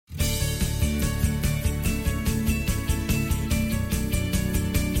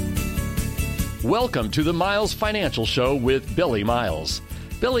Welcome to the Miles Financial Show with Billie Miles.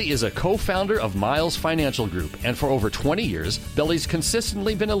 Billie is a co-founder of Miles Financial Group, and for over 20 years, Billie's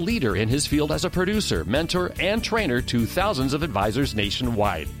consistently been a leader in his field as a producer, mentor, and trainer to thousands of advisors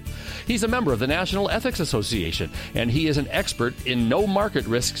nationwide. He's a member of the National Ethics Association, and he is an expert in no-market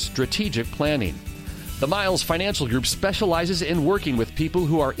risk strategic planning. The Miles Financial Group specializes in working with people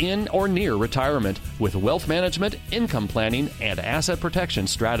who are in or near retirement with wealth management, income planning, and asset protection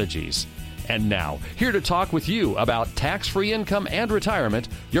strategies. And now, here to talk with you about tax-free income and retirement,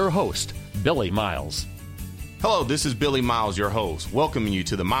 your host, Billie Miles. Hello, this is Billie Miles, your host, welcoming you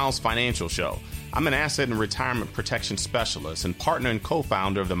to the Miles Financial Show. I'm an asset and retirement protection specialist and partner and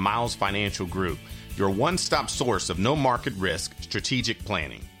co-founder of the Miles Financial Group, your one-stop source of no-market risk strategic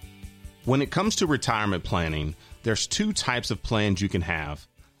planning. When it comes to retirement planning, there's two types of plans you can have,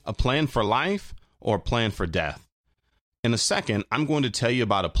 a plan for life or a plan for death. In a second, I'm going to tell you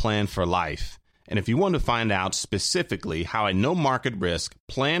about a plan for life. And if you want to find out specifically how a no-market risk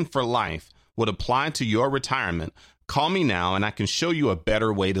plan for life would apply to your retirement, call me now and I can show you a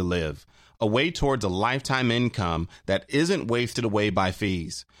better way to live. A way towards a lifetime income that isn't wasted away by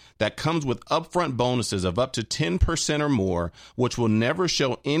fees, that comes with upfront bonuses of up to 10% or more, which will never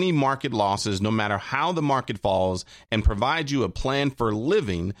show any market losses no matter how the market falls, and provide you a plan for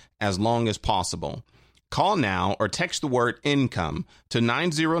living as long as possible. Call now or text the word income to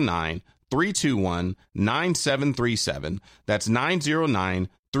 909-321-9737. That's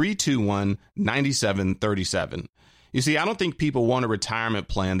 909-321-9737. You see, I don't think people want a retirement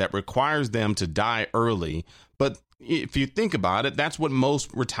plan that requires them to die early. But if you think about it, that's what most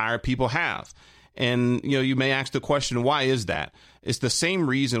retired people have. And, you may ask the question, why is that? It's the same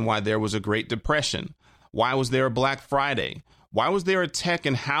reason why there was a Great Depression. Why was there a Black Friday? Why was there a tech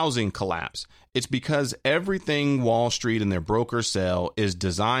and housing collapse? It's because everything Wall Street and their brokers sell is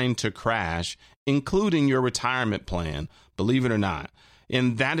designed to crash, including your retirement plan, believe it or not.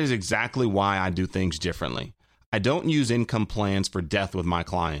 And that is exactly why I do things differently. I don't use income plans for death with my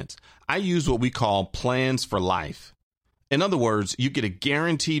clients. I use what we call plans for life. In other words, you get a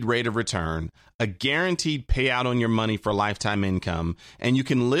guaranteed rate of return, a guaranteed payout on your money for lifetime income, and you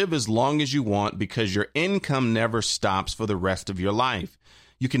can live as long as you want because your income never stops for the rest of your life.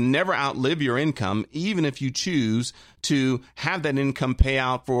 You can never outlive your income, even if you choose to have that income pay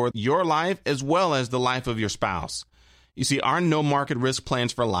out for your life as well as the life of your spouse. You see, our no market risk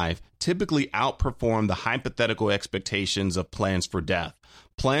plans for life typically outperform the hypothetical expectations of plans for death.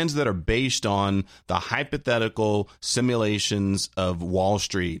 Plans that are based on the hypothetical simulations of Wall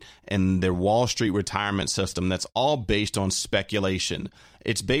Street and their Wall Street retirement system that's all based on speculation.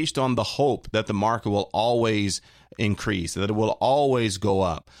 It's based on the hope that the market will always increase, that it will always go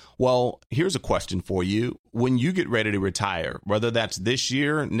up. Well, here's a question for you. When you get ready to retire, whether that's this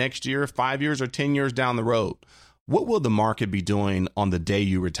year, next year, 5 years, or 10 years down the road, what will the market be doing on the day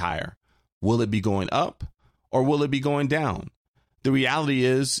you retire? Will it be going up or will it be going down? The reality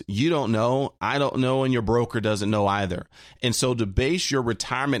is you don't know, I don't know, and your broker doesn't know either. And so to base your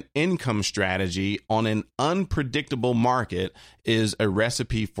retirement income strategy on an unpredictable market is a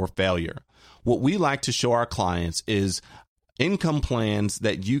recipe for failure. What we like to show our clients is income plans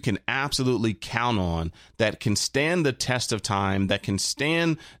that you can absolutely count on, that can stand the test of time, that can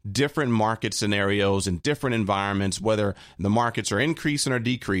stand different market scenarios and different environments, whether the markets are increasing or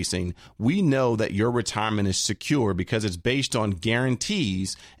decreasing. We know that your retirement is secure because it's based on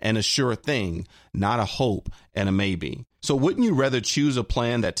guarantees and a sure thing, not a hope and a maybe. So wouldn't you rather choose a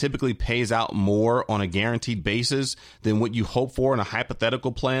plan that typically pays out more on a guaranteed basis than what you hope for in a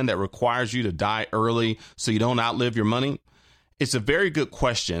hypothetical plan that requires you to die early so you don't outlive your money? It's a very good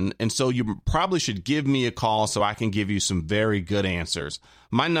question, and so you probably should give me a call so I can give you some very good answers.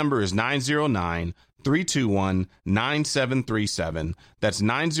 My number is 909-321-9737. That's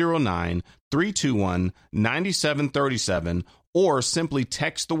 909-321-9737, or simply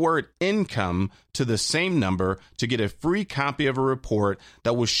text the word income to the same number to get a free copy of a report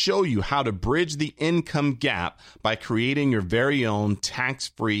that will show you how to bridge the income gap by creating your very own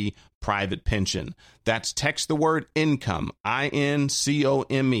tax-free private pension. That's text the word income,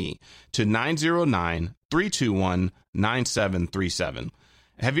 INCOME, to 909-321-9737.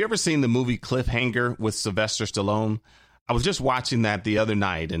 Have you ever seen the movie Cliffhanger with Sylvester Stallone? I was just watching that the other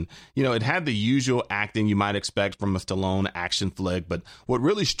night, and, it had the usual acting you might expect from a Stallone action flick, but what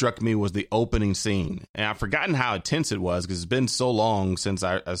really struck me was the opening scene. And I've forgotten how intense it was because it's been so long since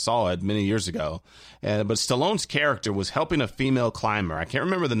I saw it many years ago. But Stallone's character was helping a female climber. I can't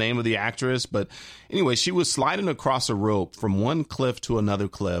remember the name of the actress, but anyway, she was sliding across a rope from one cliff to another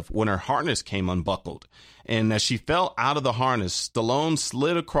cliff when her harness came unbuckled. And as she fell out of the harness, Stallone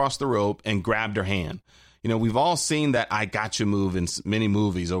slid across the rope and grabbed her hand. We've all seen that I gotcha move in many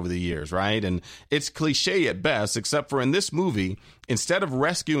movies over the years, right? And it's cliche at best, except for in this movie, instead of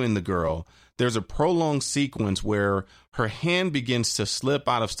rescuing the girl, there's a prolonged sequence where her hand begins to slip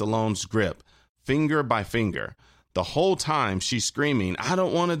out of Stallone's grip, finger by finger. The whole time she's screaming, "I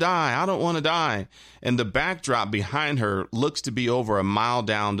don't want to die, I don't want to die." And the backdrop behind her looks to be over a mile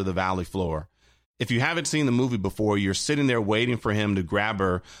down to the valley floor. If you haven't seen the movie before, you're sitting there waiting for him to grab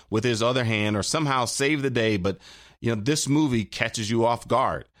her with his other hand or somehow save the day. But, this movie catches you off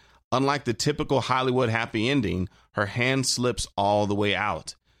guard. Unlike the typical Hollywood happy ending, her hand slips all the way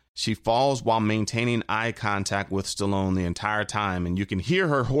out. She falls while maintaining eye contact with Stallone the entire time, and you can hear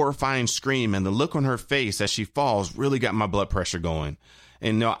her horrifying scream, and the look on her face as she falls really got my blood pressure going.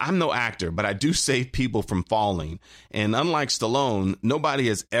 And no, I'm no actor, but I do save people from falling. And unlike Stallone, nobody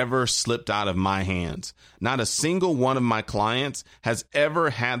has ever slipped out of my hands. Not a single one of my clients has ever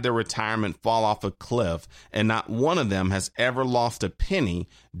had their retirement fall off a cliff, and not one of them has ever lost a penny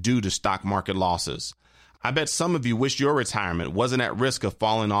due to stock market losses. I bet some of you wish your retirement wasn't at risk of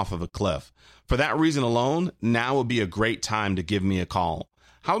falling off of a cliff. For that reason alone, now would be a great time to give me a call.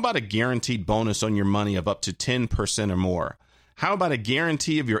 How about a guaranteed bonus on your money of up to 10% or more? How about a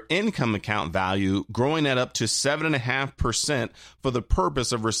guarantee of your income account value growing at up to 7.5% for the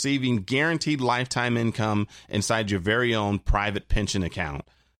purpose of receiving guaranteed lifetime income inside your very own private pension account?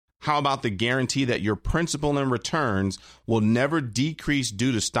 How about the guarantee that your principal and returns will never decrease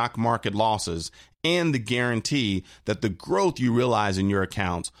due to stock market losses, and the guarantee that the growth you realize in your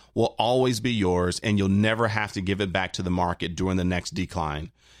accounts will always be yours and you'll never have to give it back to the market during the next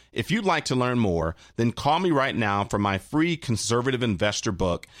decline? If you'd like to learn more, then call me right now for my free Conservative Investor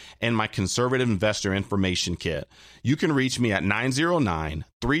book and my Conservative Investor Information Kit. You can reach me at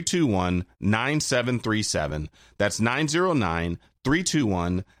 909-321-9737. That's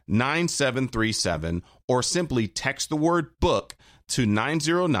 909-321-9737, or simply text the word book to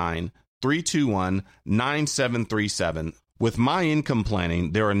 909-321-9737. With my income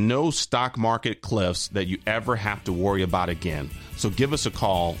planning, there are no stock market cliffs that you ever have to worry about again. So give us a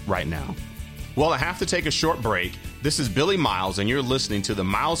call right now. Well, I have to take a short break. This is Billy Miles, and you're listening to the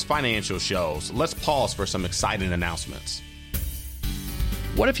Miles Financial Show. So let's pause for some exciting announcements.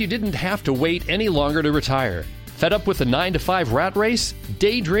 What if you didn't have to wait any longer to retire? Fed up with the 9-to-5 rat race?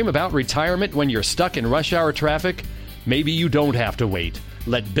 Daydream about retirement when you're stuck in rush hour traffic? Maybe you don't have to wait.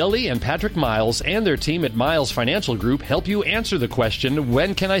 Let Billie and Patrick Miles and their team at Miles Financial Group help you answer the question,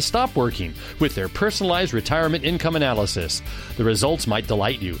 when can I stop working? With their personalized retirement income analysis. The results might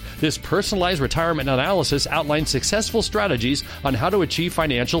delight you. This personalized retirement analysis outlines successful strategies on how to achieve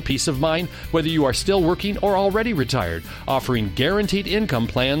financial peace of mind, whether you are still working or already retired, offering guaranteed income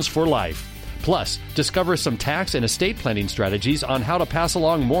plans for life. Plus, discover some tax and estate planning strategies on how to pass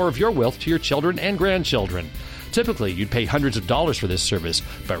along more of your wealth to your children and grandchildren. Typically, you'd pay hundreds of dollars for this service,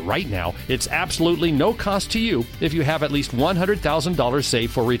 but right now, it's absolutely no cost to you if you have at least $100,000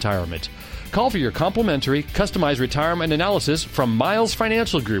 saved for retirement. Call for your complimentary, customized retirement analysis from Miles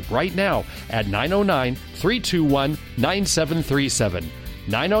Financial Group right now at 909-321-9737.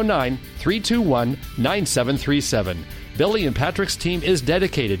 909-321-9737. Billie and Patrick's team is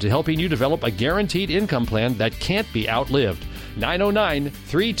dedicated to helping you develop a guaranteed income plan that can't be outlived.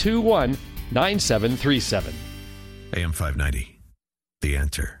 909-321-9737. AM 590, The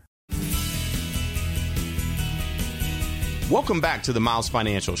Answer. Welcome back to the Miles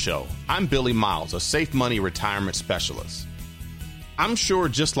Financial Show. I'm Billy Miles, a safe money retirement specialist. I'm sure,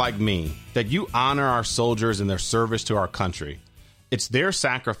 just like me, that you honor our soldiers and their service to our country. It's their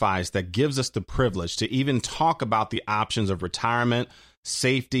sacrifice that gives us the privilege to even talk about the options of retirement,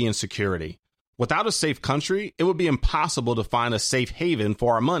 safety, and security. Without a safe country, it would be impossible to find a safe haven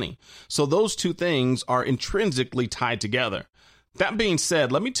for our money. So those two things are intrinsically tied together. That being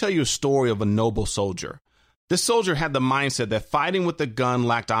said, let me tell you a story of a noble soldier. This soldier had the mindset that fighting with a gun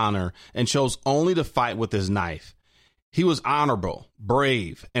lacked honor and chose only to fight with his knife. He was honorable,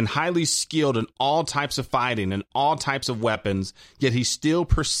 brave, and highly skilled in all types of fighting and all types of weapons, yet he still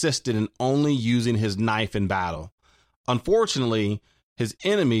persisted in only using his knife in battle. Unfortunately, his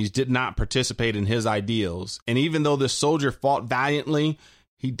enemies did not participate in his ideals, and even though this soldier fought valiantly,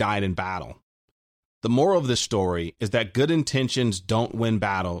 he died in battle. The moral of this story is that good intentions don't win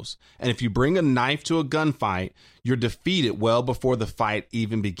battles. And if you bring a knife to a gunfight, you're defeated well before the fight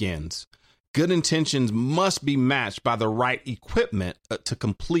even begins. Good intentions must be matched by the right equipment to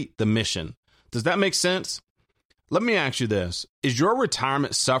complete the mission. Does that make sense? Let me ask you this. Is your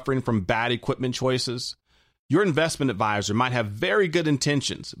retirement suffering from bad equipment choices? Your investment advisor might have very good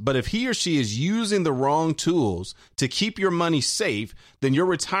intentions, but if he or she is using the wrong tools to keep your money safe, then your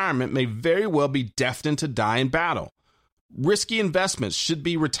retirement may very well be destined to die in battle. Risky investments should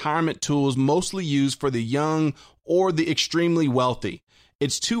be retirement tools mostly used for the young or the extremely wealthy.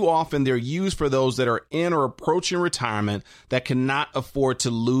 It's too often they're used for those that are in or approaching retirement that cannot afford to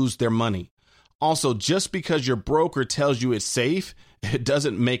lose their money. Also, just because your broker tells you it's safe, it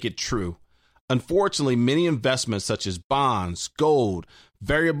doesn't make it true. Unfortunately, many investments such as bonds, gold,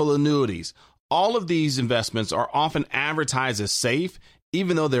 variable annuities, all of these investments are often advertised as safe,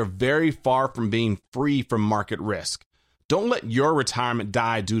 even though they're very far from being free from market risk. Don't let your retirement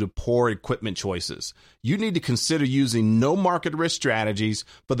die due to poor equipment choices. You need to consider using no market risk strategies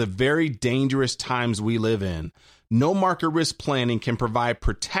for the very dangerous times we live in. No market risk planning can provide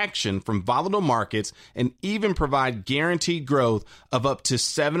protection from volatile markets and even provide guaranteed growth of up to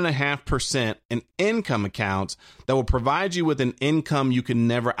 7.5% in income accounts that will provide you with an income you can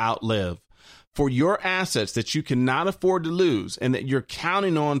never outlive. For your assets that you cannot afford to lose and that you're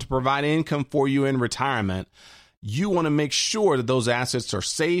counting on to provide income for you in retirement, you want to make sure that those assets are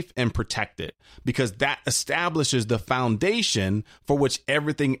safe and protected because that establishes the foundation for which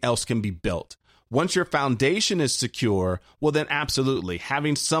everything else can be built. Once your foundation is secure, well, then absolutely,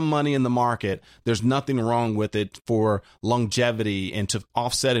 having some money in the market, there's nothing wrong with it for longevity and to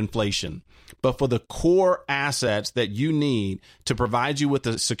offset inflation. But for the core assets that you need to provide you with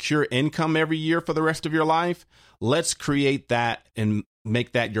a secure income every year for the rest of your life, let's create that and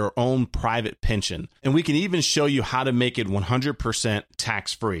make that your own private pension. And we can even show you how to make it 100%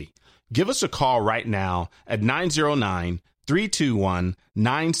 tax-free. Give us a call right now at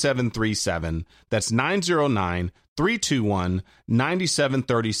 909-321-9737. That's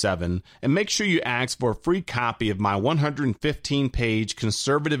 909-321-9737. And make sure you ask for a free copy of my 115-page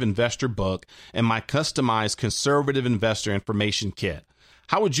conservative investor book and my customized conservative investor information kit.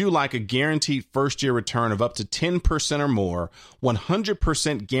 How would you like a guaranteed first-year return of up to 10% or more,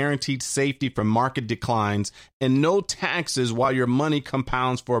 100% guaranteed safety from market declines, and no taxes while your money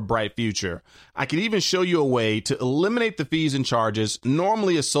compounds for a bright future? I could even show you a way to eliminate the fees and charges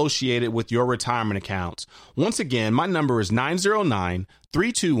normally associated with your retirement accounts. Once again, my number is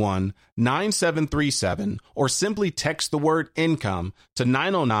 909-321-9737, or simply text the word income to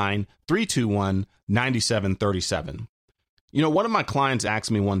 909-321-9737. You know, one of my clients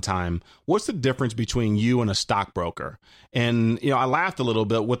asked me one time, what's the difference between you and a stockbroker? And, I laughed a little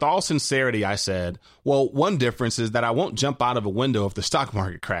bit. With all sincerity, I said, well, one difference is that I won't jump out of a window if the stock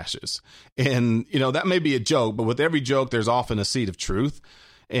market crashes. And, that may be a joke, but with every joke, there's often a seed of truth.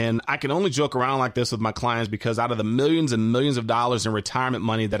 And I can only joke around like this with my clients because out of the millions and millions of dollars in retirement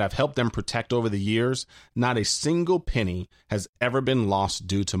money that I've helped them protect over the years, not a single penny has ever been lost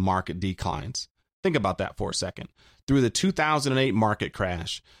due to market declines. Think about that for a second. Through the 2008 market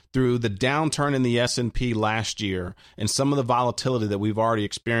crash, through the downturn in the S&P last year, and some of the volatility that we've already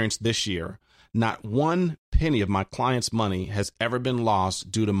experienced this year, not one penny of my clients' money has ever been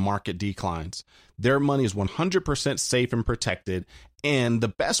lost due to market declines. Their money is 100% safe and protected. And the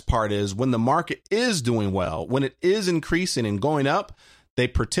best part is when the market is doing well, when it is increasing and going up, they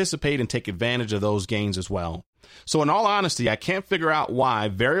participate and take advantage of those gains as well. So in all honesty, I can't figure out why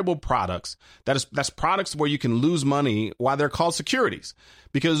variable products, that's products where you can lose money, why they're called securities.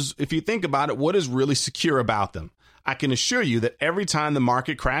 Because if you think about it, what is really secure about them? I can assure you that every time the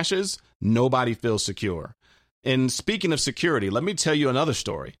market crashes, nobody feels secure. And speaking of security, let me tell you another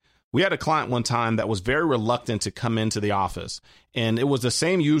story. We had a client one time that was very reluctant to come into the office. And it was the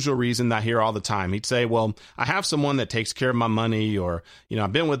same usual reason that I hear all the time. He'd say, well, I have someone that takes care of my money, or,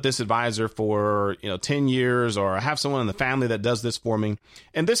 I've been with this advisor for, 10 years, or I have someone in the family that does this for me.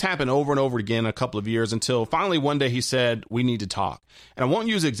 And this happened over and over again a couple of years until finally one day he said, we need to talk. And I won't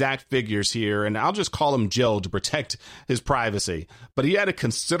use exact figures here, and I'll just call him Joe to protect his privacy. But he had a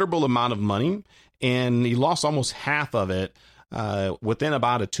considerable amount of money, and he lost almost half of it within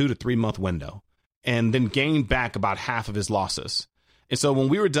about a 2 to 3 month window, and then gained back about half of his losses. And so when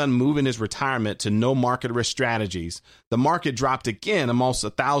we were done moving his retirement to no market risk strategies, the market dropped again almost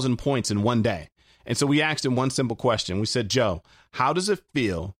 1,000 points in one day. And so we asked him one simple question. We said, Joe, how does it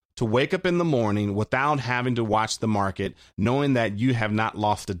feel to wake up in the morning without having to watch the market, knowing that you have not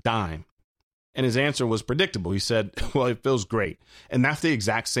lost a dime? And his answer was predictable. He said, well, it feels great. And that's the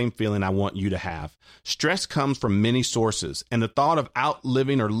exact same feeling I want you to have. Stress comes from many sources, and the thought of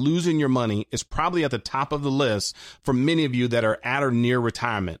outliving or losing your money is probably at the top of the list for many of you that are at or near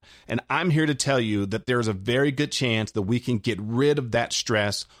retirement. And I'm here to tell you that there's a very good chance that we can get rid of that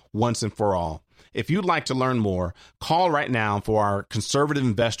stress once and for all. If you'd like to learn more, call right now for our Conservative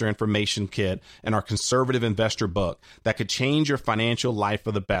Investor Information Kit and our Conservative Investor Book that could change your financial life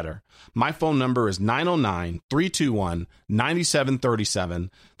for the better. My phone number is 909-321-9737.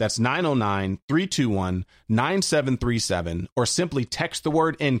 That's 909-321-9737, or simply text the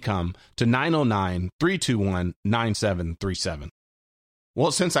word income to 909-321-9737.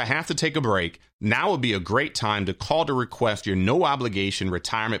 Well, since I have to take a break, now would be a great time to call to request your no-obligation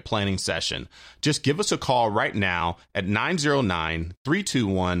retirement planning session. Just give us a call right now at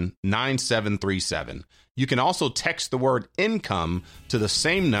 909-321-9737. You can also text the word income to the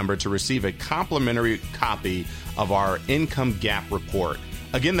same number to receive a complimentary copy of our income gap report.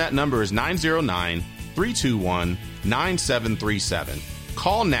 Again, that number is 909-321-9737.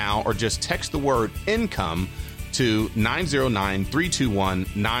 Call now or just text the word income to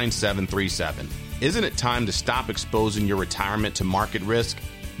 909-321-9737. Isn't it time to stop exposing your retirement to market risk?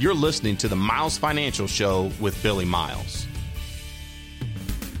 You're listening to the Miles Financial Show with Billie Miles.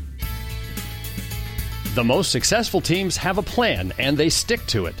 The most successful teams have a plan, and they stick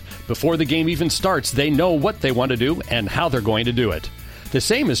to it. Before the game even starts, they know what they want to do and how they're going to do it. The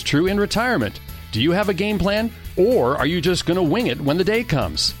same is true in retirement. Do you have a game plan, or are you just going to wing it when the day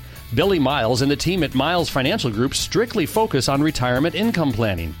comes? Billie Miles and the team at Miles Financial Group strictly focus on retirement income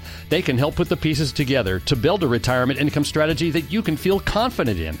planning. They can help put the pieces together to build a retirement income strategy that you can feel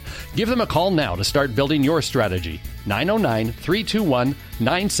confident in. Give them a call now to start building your strategy.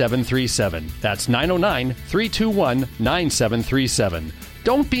 909-321-9737. That's 909-321-9737.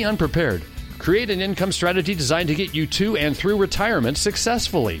 Don't be unprepared. Create an income strategy designed to get you to and through retirement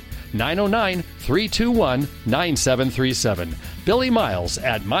successfully. 909-321-9737. Billie Miles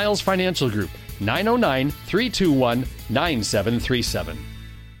at Miles Financial Group. 909-321-9737.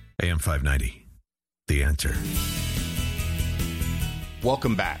 AM 590, The Answer.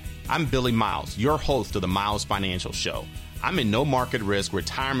 Welcome back. I'm Billie Miles, your host of the Miles Financial Show. I'm a no market risk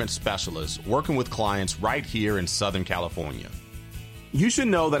retirement specialist working with clients right here in Southern California. You should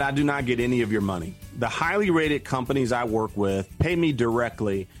know that I do not get any of your money. The highly rated companies I work with pay me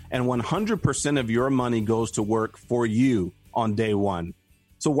directly, and 100% of your money goes to work for you on day one.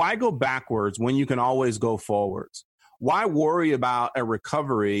 So why go backwards when you can always go forwards? Why worry about a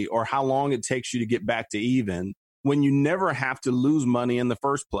recovery or how long it takes you to get back to even when you never have to lose money in the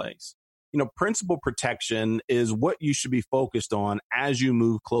first place? You know, principal protection is what you should be focused on as you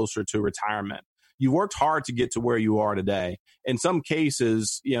move closer to retirement. You worked hard to get to where you are today. In some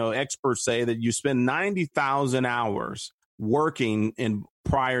cases, you know, experts say that you spend 90,000 hours working in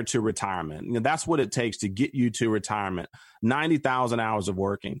prior to retirement. You know, that's what it takes to get you to retirement. 90,000 hours of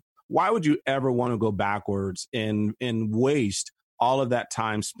working. Why would you ever want to go backwards and waste all of that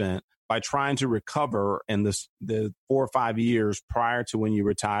time spent by trying to recover in the 4 or 5 years prior to when you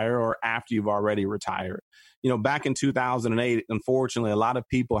retire or after you've already retired? You know, back in 2008, unfortunately, a lot of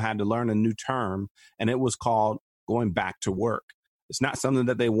people had to learn a new term, and it was called going back to work. It's not something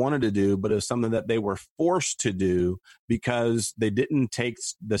that they wanted to do, but it's something that they were forced to do because they didn't take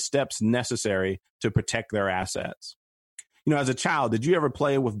the steps necessary to protect their assets. You know, as a child, did you ever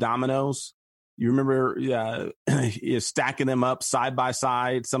play with dominoes? You remember stacking them up side by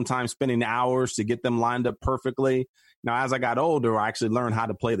side, sometimes spending hours to get them lined up perfectly. Now, as I got older, I actually learned how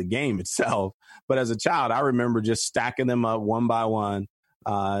to play the game itself. But as a child, I remember just stacking them up one by one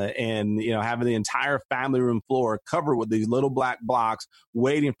and, you know, having the entire family room floor covered with these little black blocks,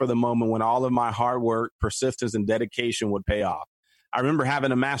 waiting for the moment when all of my hard work, persistence, and dedication would pay off. I remember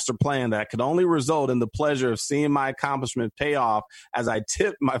having a master plan that could only result in the pleasure of seeing my accomplishment pay off as I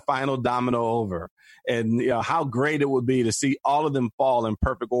tipped my final domino over. And, you know, how great it would be to see all of them fall in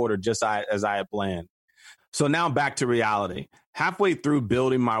perfect order just as I had planned. So now back to reality. Halfway through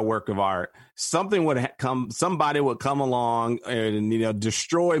building my work of art, somebody would come along and, you know,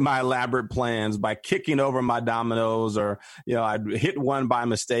 destroy my elaborate plans by kicking over my dominoes, or, you know, I'd hit one by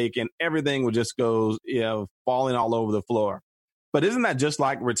mistake and everything would just go, you know, falling all over the floor. But isn't that just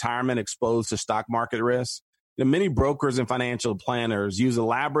like retirement exposed to stock market risk? You know, many brokers and financial planners use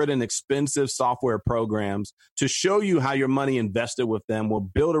elaborate and expensive software programs to show you how your money invested with them will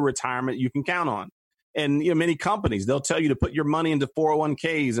build a retirement you can count on. And, you know, many companies, they'll tell you to put your money into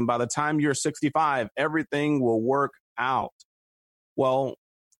 401ks, and by the time you're 65, everything will work out. Well,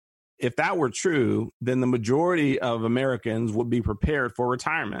 if that were true, then the majority of Americans would be prepared for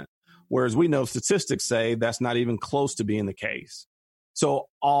retirement. Whereas we know statistics say that's not even close to being the case. So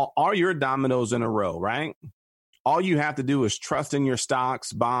all your dominoes in a row, right? All you have to do is trust in your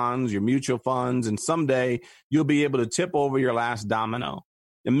stocks, bonds, your mutual funds, and someday you'll be able to tip over your last domino.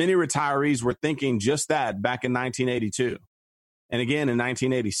 And many retirees were thinking just that back in 1982, and again in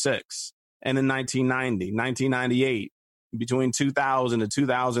 1986, and in 1990, 1998, between 2000 to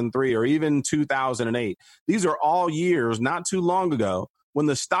 2003, or even 2008. These are all years not too long ago when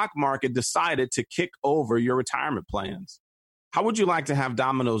the stock market decided to kick over your retirement plans. How would you like to have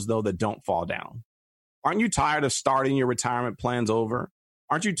dominoes, though, that don't fall down? Aren't you tired of starting your retirement plans over?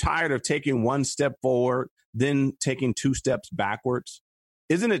 Aren't you tired of taking one step forward, then taking two steps backwards?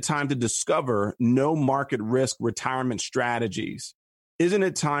 Isn't it time to discover no market risk retirement strategies? Isn't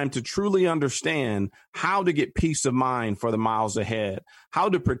it time to truly understand how to get peace of mind for the miles ahead, how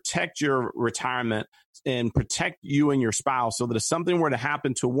to protect your retirement and protect you and your spouse so that if something were to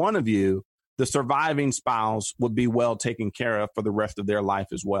happen to one of you, the surviving spouse would be well taken care of for the rest of their life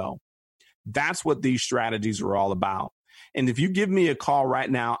as well? That's what these strategies are all about. And if you give me a call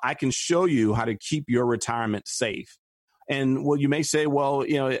right now, I can show you how to keep your retirement safe. And well, you may say, well,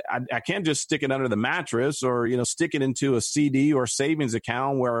 I can't just stick it under the mattress or, stick it into a CD or savings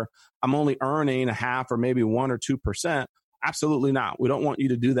account where I'm only earning a half or maybe 1 or 2%. Absolutely not. We don't want you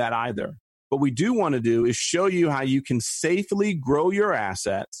to do that either. What we do want to do is show you how you can safely grow your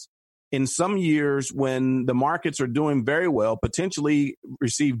assets in some years when the markets are doing very well, potentially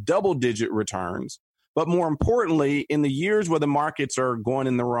receive double-digit returns. But more importantly, in the years where the markets are going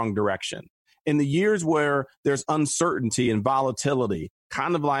in the wrong direction, in the years where there's uncertainty and volatility,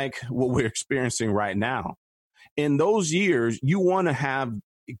 kind of like what we're experiencing right now. In those years, you want to have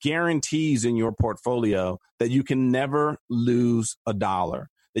guarantees in your portfolio that you can never lose a dollar,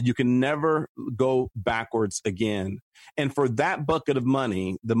 that you can never go backwards again. And for that bucket of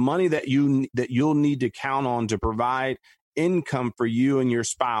money, the money that you'll need to count on to provide income for you and your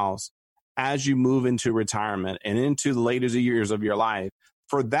spouse as you move into retirement and into the later years of your life,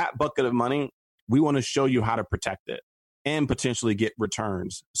 for that bucket of money, we want to show you how to protect it and potentially get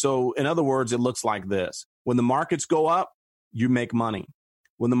returns. So in other words, it looks like this. When the markets go up, you make money.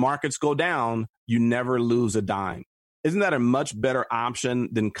 When the markets go down, you never lose a dime. Isn't that a much better option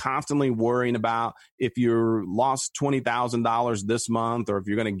than constantly worrying about if you lost $20,000 this month or if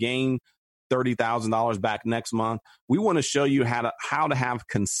you're going to gain $30,000 back next month? We want to show you how to have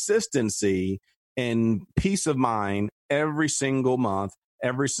consistency and peace of mind every single month,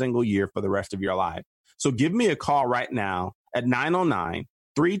 every single year for the rest of your life. So give me a call right now at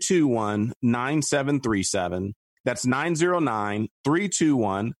 909-321-9737. That's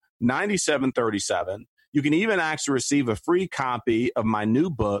 909-321-9737. You can even actually receive a free copy of my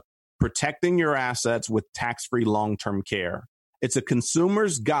new book, Protecting Your Assets with Tax-Free Long-Term Care. It's a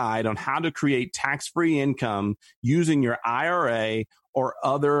consumer's guide on how to create tax-free income using your IRA or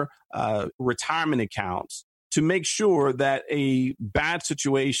other retirement accounts to make sure that a bad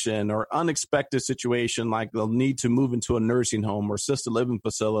situation or unexpected situation, like they'll need to move into a nursing home or assisted living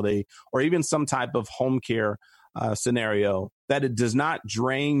facility or even some type of home care scenario, that it does not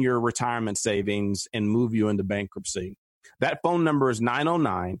drain your retirement savings and move you into bankruptcy. That phone number is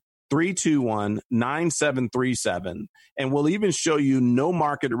 909-321-9737. And we'll even show you no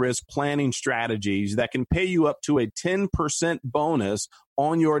market risk planning strategies that can pay you up to a 10% bonus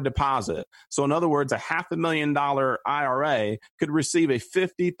on your deposit. So in other words, a $500,000 IRA could receive a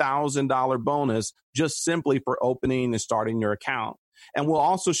 $50,000 bonus just simply for opening and starting your account. And we'll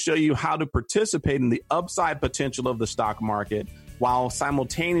also show you how to participate in the upside potential of the stock market while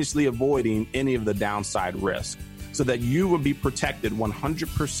simultaneously avoiding any of the downside risk so that you will be protected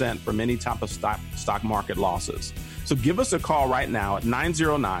 100% from any type of stock market losses. So give us a call right now at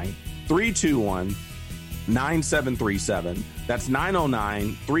 909-321-9737. That's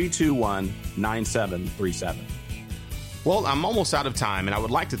 909-321-9737. Well, I'm almost out of time, and I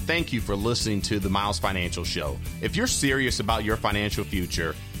would like to thank you for listening to the Miles Financial Show. If you're serious about your financial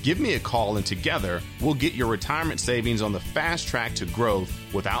future, give me a call, and together we'll get your retirement savings on the fast track to growth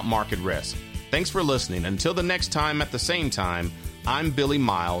without market risk. Thanks for listening. Until the next time at the same time, I'm Billy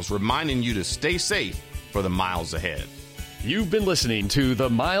Miles, reminding you to stay safe for the miles ahead. You've been listening to the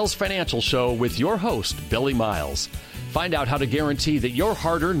Miles Financial Show with your host, Billy Miles. Find out how to guarantee that your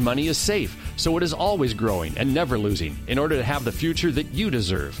hard-earned money is safe, so it is always growing and never losing in order to have the future that you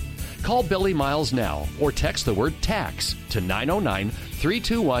deserve. Call Billy Miles now or text the word TAX to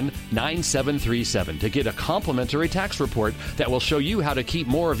 909-321-9737 to get a complimentary tax report that will show you how to keep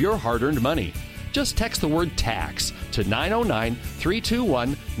more of your hard-earned money. Just text the word TAX to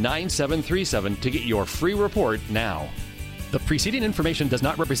 909-321-9737 to get your free report now. The preceding information does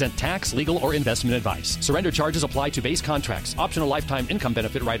not represent tax, legal, or investment advice. Surrender charges apply to base contracts. Optional lifetime income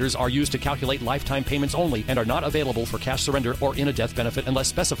benefit riders are used to calculate lifetime payments only and are not available for cash surrender or in a death benefit unless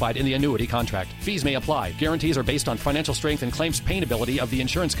specified in the annuity contract. Fees may apply. Guarantees are based on financial strength and claims paying ability of the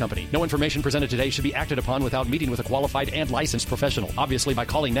insurance company. No information presented today should be acted upon without meeting with a qualified and licensed professional. Obviously, by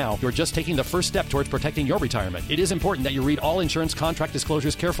calling now, you're just taking the first step towards protecting your retirement. It is important that you read all insurance contract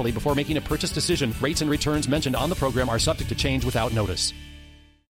disclosures carefully before making a purchase decision. Rates and returns mentioned on the program are subject to change without notice.